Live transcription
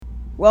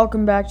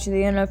Welcome back to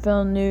the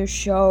NFL News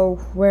Show,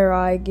 where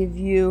I give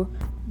you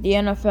the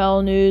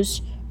NFL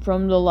news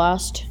from the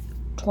last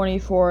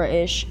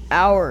 24-ish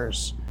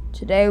hours.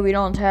 Today we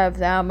don't have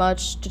that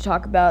much to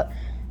talk about,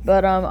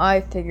 but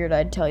I figured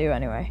I'd tell you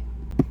anyway.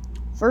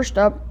 First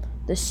up,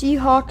 the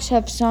Seahawks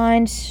have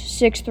signed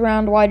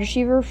 6th-round wide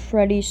receiver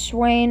Freddie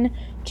Swain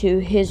to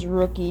his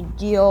rookie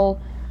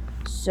deal,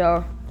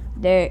 so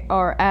they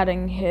are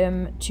adding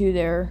him to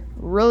their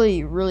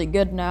really, really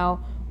good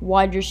now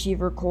wide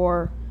receiver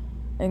core,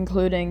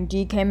 including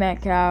DK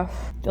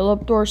Metcalf,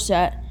 Philip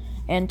Dorsett,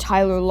 and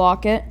Tyler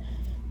Lockett.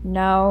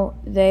 Now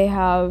they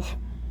have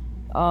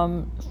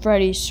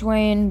Freddie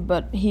Swain,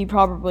 but he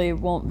probably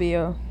won't be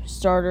a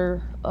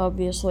starter,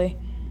 obviously.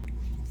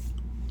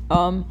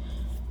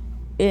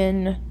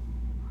 In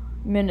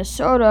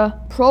Minnesota,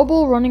 Pro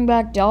Bowl running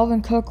back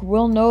Dalvin Cook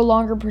will no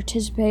longer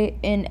participate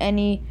in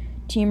any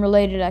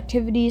team-related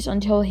activities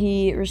until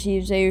he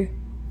receives a,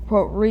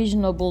 quote,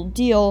 reasonable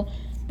deal.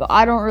 But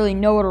I don't really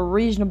know what a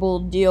reasonable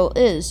deal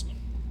is,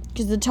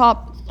 because the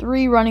top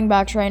 3 running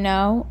backs right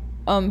now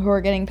who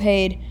are getting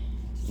paid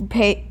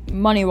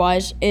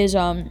money-wise is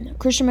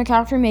Christian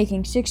McCaffrey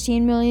making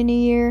 $16 million a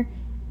year,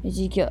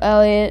 Ezekiel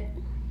Elliott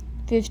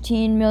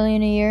 $15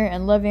 million a year,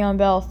 and Le'Veon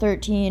Bell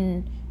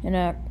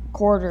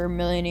 $13.25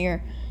 million a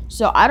year.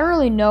 So I don't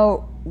really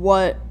know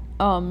what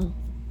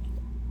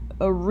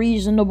a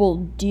reasonable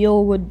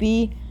deal would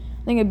be.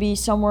 I think it'd be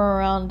somewhere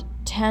around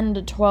 10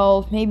 to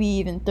 12, maybe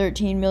even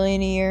 13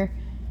 million a year.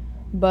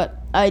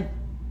 But I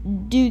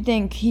do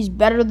think he's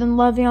better than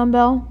Le'Veon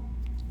Bell.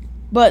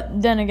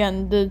 But then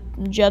again, the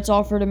Jets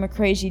offered him a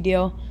crazy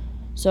deal.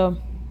 So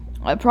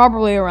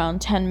probably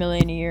around 10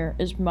 million a year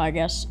is my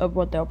guess of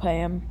what they'll pay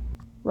him.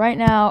 Right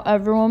now,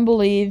 everyone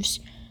believes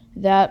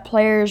that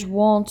players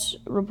won't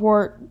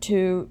report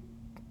to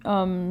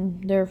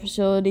their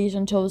facilities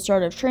until the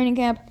start of training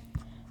camp,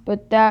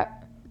 but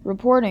that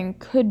reporting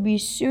could be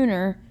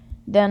sooner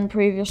than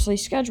previously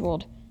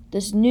scheduled.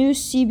 This new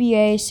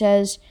CBA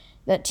says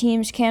that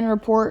teams can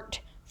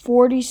report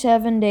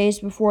 47 days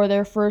before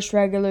their first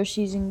regular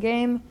season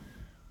game,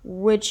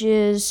 which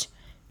is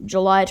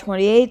July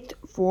 28th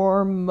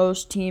for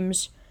most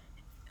teams.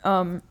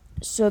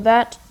 So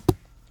that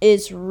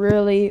is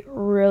really,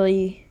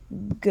 really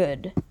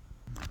good.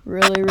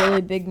 Really,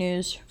 really big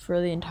news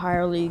for the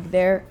entire league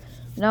there.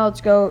 Now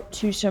let's go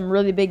to some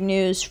really big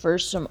news for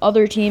some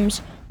other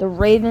teams. The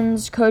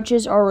Ravens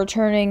coaches are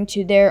returning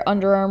to their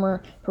Under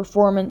Armour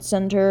Performance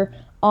Center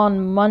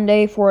on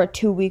Monday for a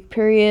 2-week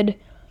period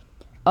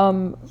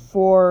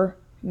for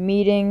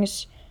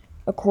meetings,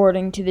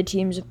 according to the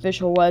team's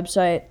official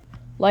website.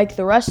 Like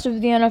the rest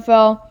of the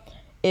NFL,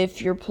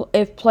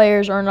 if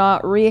players are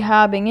not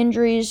rehabbing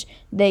injuries,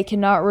 they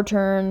cannot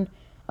return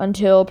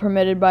until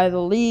permitted by the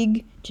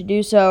league to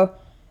do so.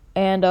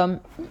 And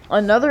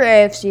another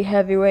AFC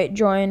heavyweight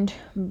joined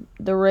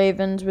the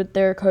Ravens with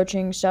their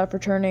coaching staff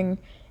returning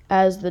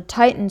as the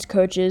Titans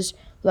coaches,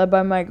 led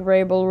by Mike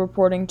Vrabel,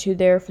 reporting to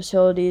their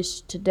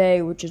facilities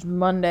today, which is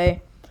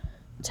Monday.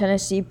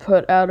 Tennessee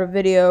put out a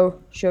video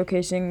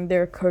showcasing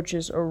their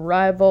coach's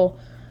arrival,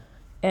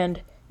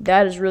 and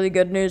that is really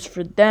good news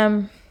for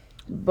them.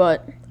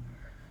 But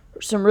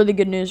some really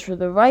good news for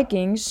the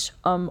Vikings.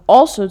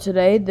 Also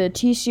today, the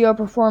TCO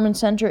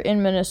Performance Center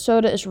in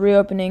Minnesota is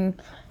reopening.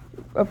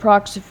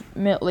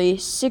 Approximately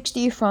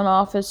 60 front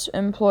office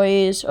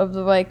employees of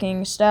the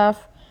Vikings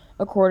staff,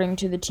 according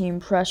to the team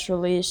press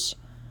release.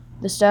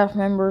 The staff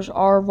members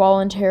are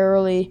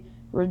voluntarily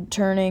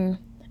returning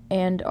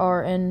and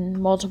are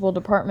in multiple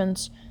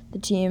departments, the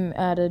team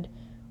added,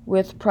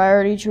 with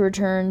priority to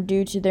return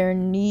due to their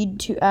need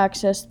to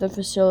access the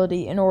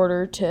facility in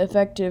order to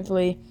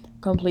effectively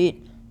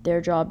complete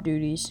their job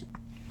duties.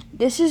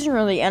 This isn't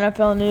really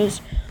NFL news,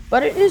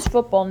 but it is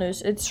football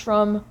news. It's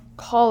from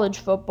college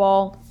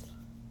football.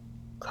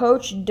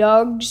 Coach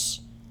Duggs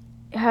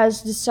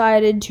has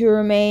decided to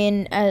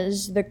remain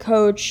as the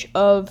coach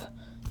of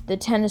the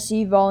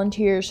Tennessee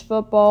Volunteers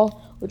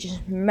football, which is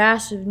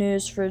massive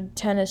news for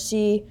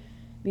Tennessee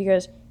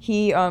because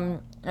he, I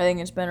think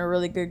it's been a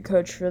really good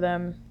coach for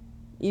them.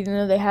 Even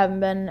though they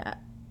haven't been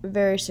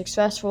very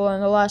successful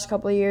in the last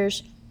couple of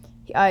years,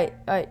 I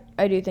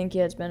do think he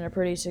has been a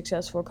pretty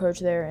successful coach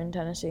there in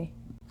Tennessee.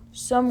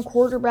 Some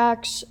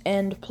quarterbacks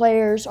and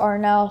players are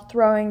now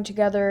throwing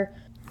together.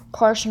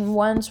 Carson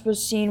Wentz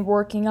was seen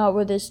working out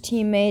with his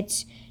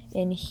teammates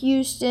in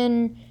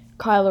Houston.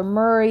 Kyler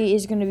Murray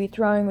is going to be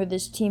throwing with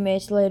his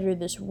teammates later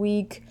this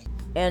week.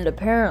 And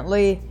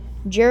apparently,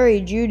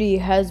 Jerry Jeudy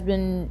has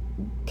been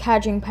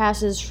catching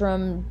passes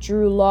from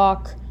Drew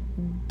Lock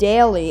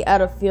daily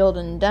at a field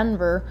in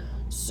Denver.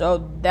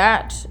 So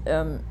that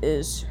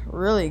is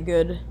really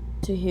good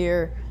to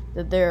hear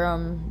that they're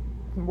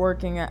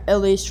working, at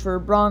least for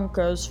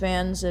Broncos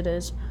fans, it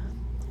is,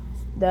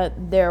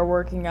 that they're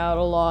working out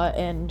a lot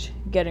and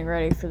getting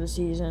ready for the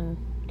season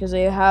because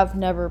they have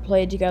never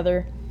played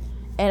together.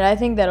 And I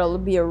think that'll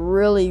be a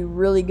really,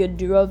 really good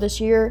duo this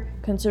year,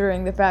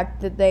 considering the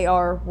fact that they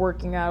are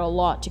working out a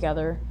lot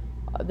together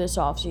this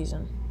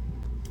offseason.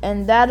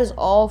 And that is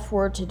all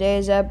for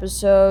today's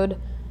episode.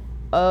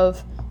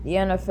 of the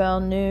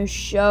NFL News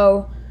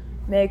Show.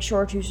 Make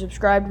sure to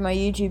subscribe to my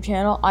YouTube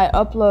channel. I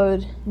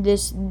upload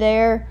this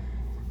there.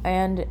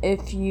 And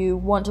if you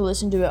want to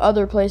listen to it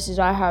other places,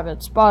 I have it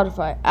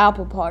Spotify,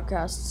 Apple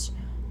Podcasts,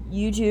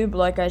 YouTube,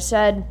 like I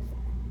said.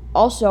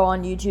 Also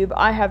on YouTube,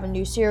 I have a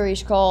new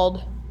series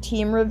called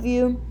Team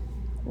Review,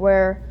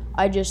 where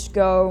I just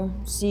go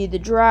see the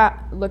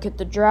draft, look at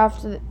the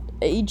draft that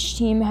each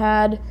team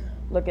had,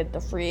 look at the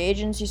free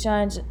agency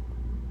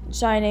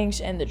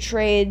signings and the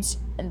trades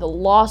and the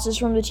losses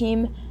from the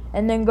team,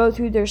 and then go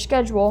through their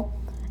schedule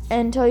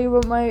and tell you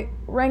what my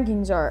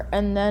rankings are.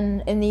 And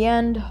then in the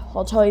end,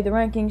 I'll tell you the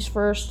rankings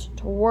first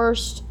to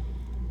worst,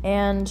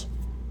 and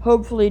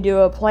hopefully do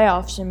a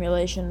playoff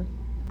simulation.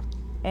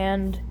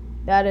 And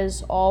that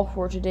is all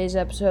for today's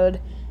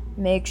episode.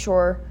 Make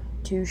sure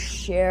to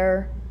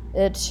share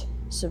it,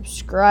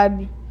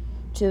 subscribe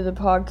to the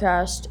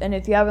podcast, and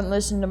if you haven't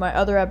listened to my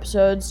other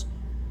episodes,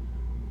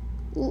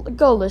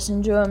 go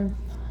listen to them.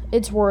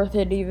 It's worth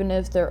it, even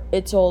if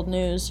it's old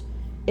news.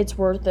 It's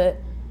worth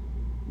it.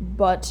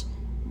 But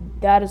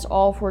that is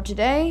all for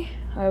today.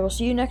 I will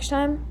see you next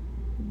time.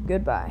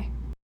 Goodbye.